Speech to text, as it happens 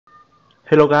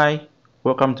Hello guys,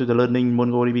 welcome to the Learning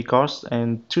Mongodb course,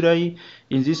 and today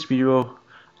in this video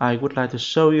I would like to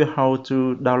show you how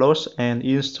to download and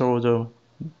install the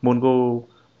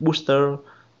Mongobooster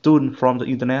tool from the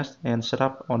internet and set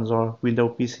up on your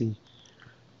Windows PC.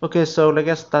 Okay, so let's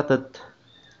get started.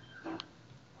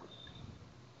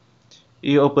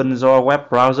 You open your web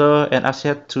browser and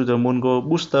access to the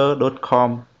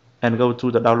mongobooster.com and go to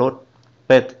the download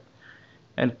page.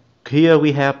 And here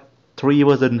we have three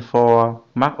versions for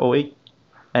Mac OS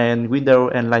and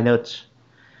Windows and Linux.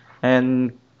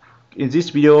 And in this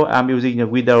video I'm using the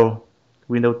Windows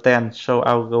 10, so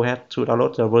I'll go ahead to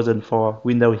download the version for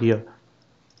Windows here.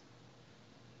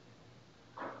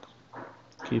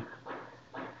 Keep.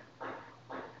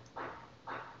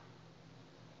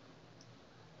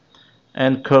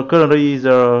 And currently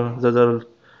the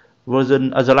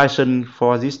version as a license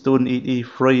for this tool is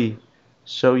free,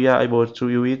 so you are able to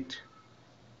use it.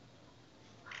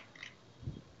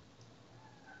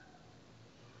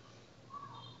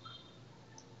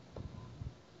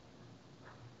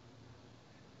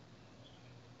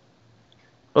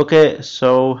 Okay,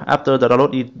 so after the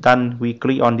download is done, we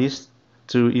click on this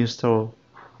to install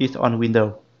it on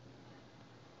Windows.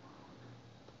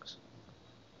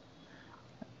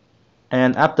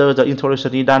 And after the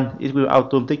installation is done, it will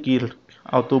automatically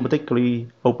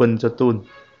open the tool.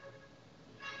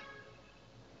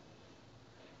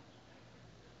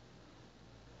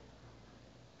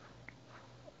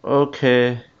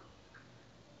 Okay,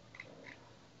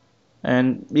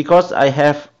 and because I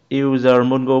have used the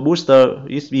Mongobooster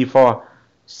before,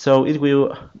 so it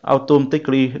will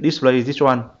automatically display this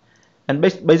one. And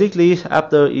basically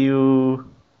after you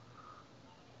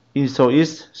install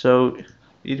it, so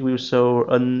it will show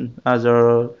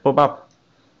another pop-up.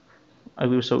 I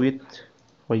will show it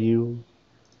for you.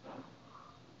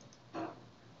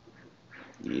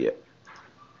 Yeah.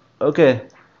 Okay,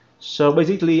 so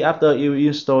basically after you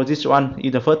install this one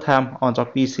in the first time on your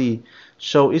PC,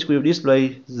 so it will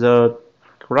display the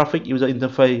graphic user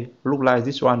interface look like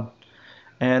this one.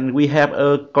 And we have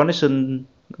a connection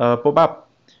pop-up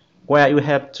where you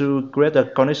have to create a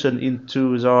connection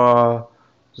into the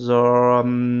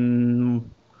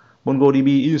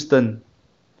MongoDB instance.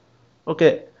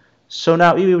 Okay, so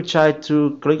now if you try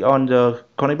to click on the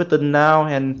connect button now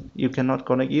and you cannot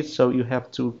connect it, so you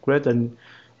have to create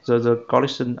the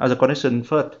connection as a connection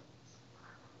first.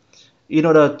 In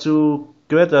order to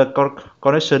create a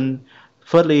connection,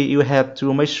 firstly you have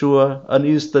to make sure an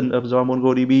instance of your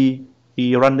MongoDB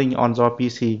is running on your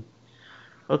PC.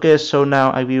 Okay, so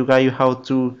now I will guide you how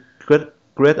to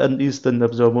create an instance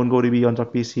of the MongoDB on your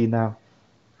PC now.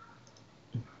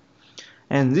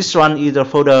 And this one is the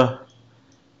folder.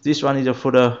 This one is the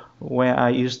folder where I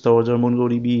install the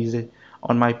MongoDB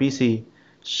on my PC.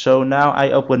 So now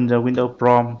I open the Windows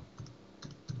prompt,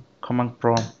 command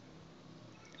prompt.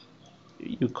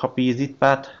 You copy this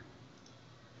path.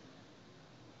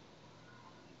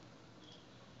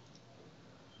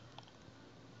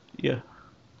 Yeah.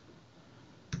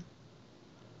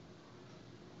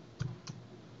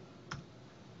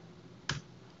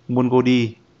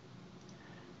 Mongodb.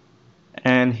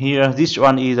 And here this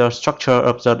one is the structure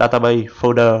of the database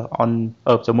folder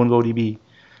of the MongoDB.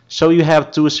 So you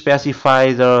have to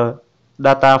specify the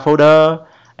data folder,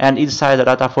 and inside the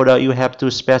data folder you have to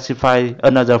specify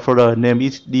another folder, name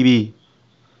it db.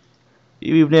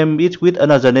 You name it with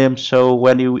another name, so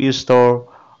when you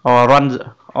install or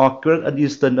run or create an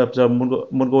instance of the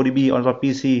MongoDB on the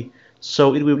PC,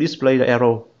 so it will display the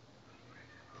arrow.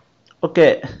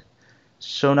 Okay,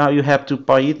 so now you have to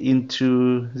point it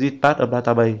into this part of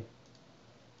database.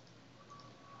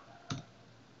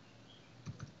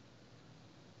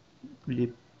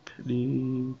 Lib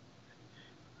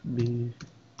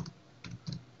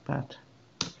path.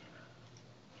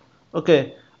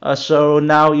 Okay, so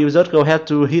now you just go ahead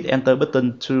to hit enter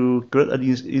button to create an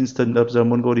instance of the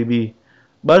MongoDB.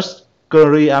 But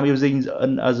currently I'm using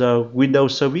as a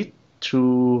Windows service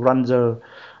to run the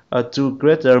to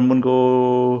create the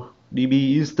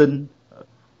MongoDB instance,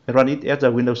 run it as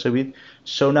a Windows service.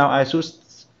 So now I should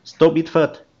stop it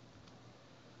first.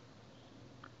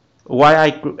 Why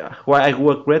I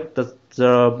will create the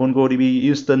MongoDB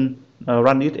instance,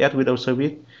 run it as Windows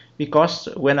service? Because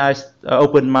when I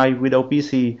open my Windows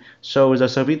PC, so the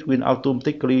service will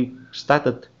automatically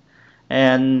started.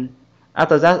 And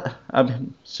after that,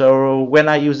 so when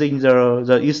I using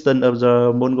the instance of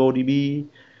the MongoDB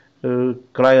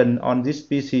client on this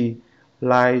PC,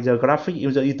 like the graphic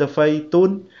user interface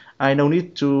tool, I no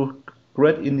need to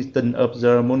create instance of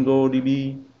the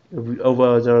MongoDB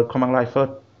over the command line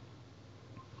first.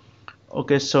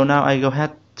 Okay, so now I go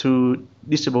ahead to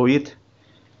disable it.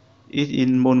 it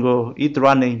in Mongo, it's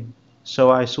running,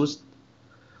 so I should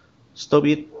stop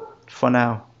it for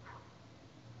now.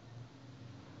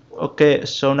 Okay,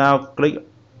 so now click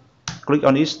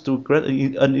on it to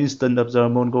create an instance of the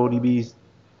MongoDB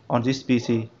on this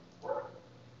PC.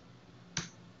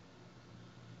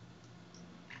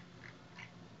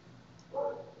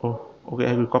 Oh, okay,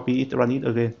 I will copy it, run it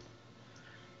again.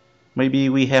 Maybe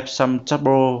we have some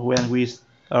trouble when we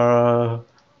uh,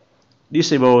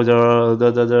 disable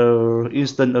the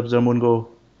instance of the Mongo.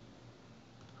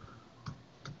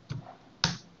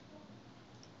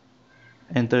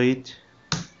 Enter it.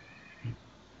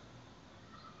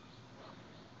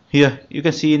 Here you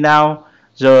can see now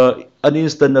the an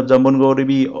instance of the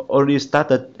MongoDB already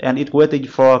started and it's waiting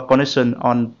for connection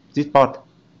on this port.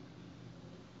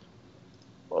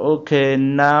 Okay,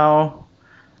 now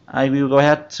I will go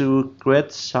ahead to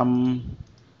create some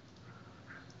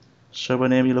server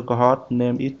name in localhost,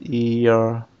 name it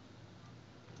your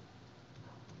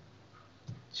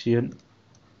chiến.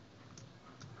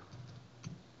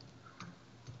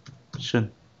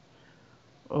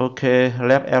 Okay,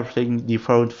 left everything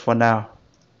default for now.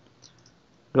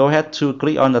 Go ahead to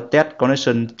click on the test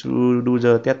connection to do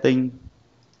the testing.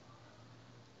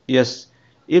 Yes,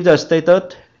 if the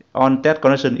status on test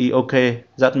connection is okay,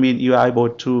 that means you are able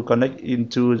to connect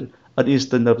into an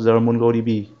instance of the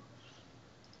MongoDB.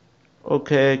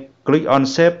 Okay, click on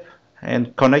save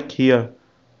and connect here.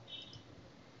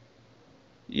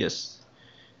 Yes,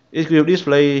 it will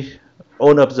display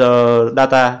all of the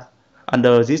data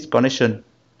under this connection.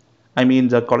 I mean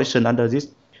the collection under this.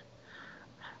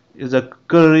 The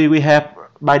currently we have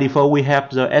by default we have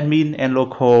the admin and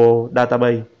local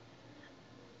database.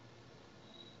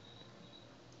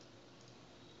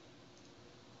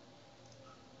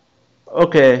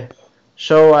 Okay,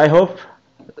 so I hope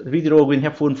the video will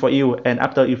helpful for you, and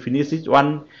after you finish this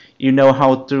one, you know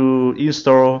how to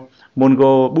install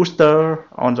Mongobooster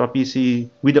on your PC,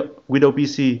 Windows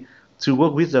PC, to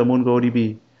work with the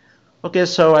MongoDB. Okay,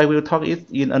 so I will talk it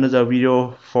in another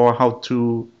video for how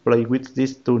to play with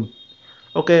this tool.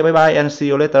 Okay, bye bye and see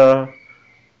you later.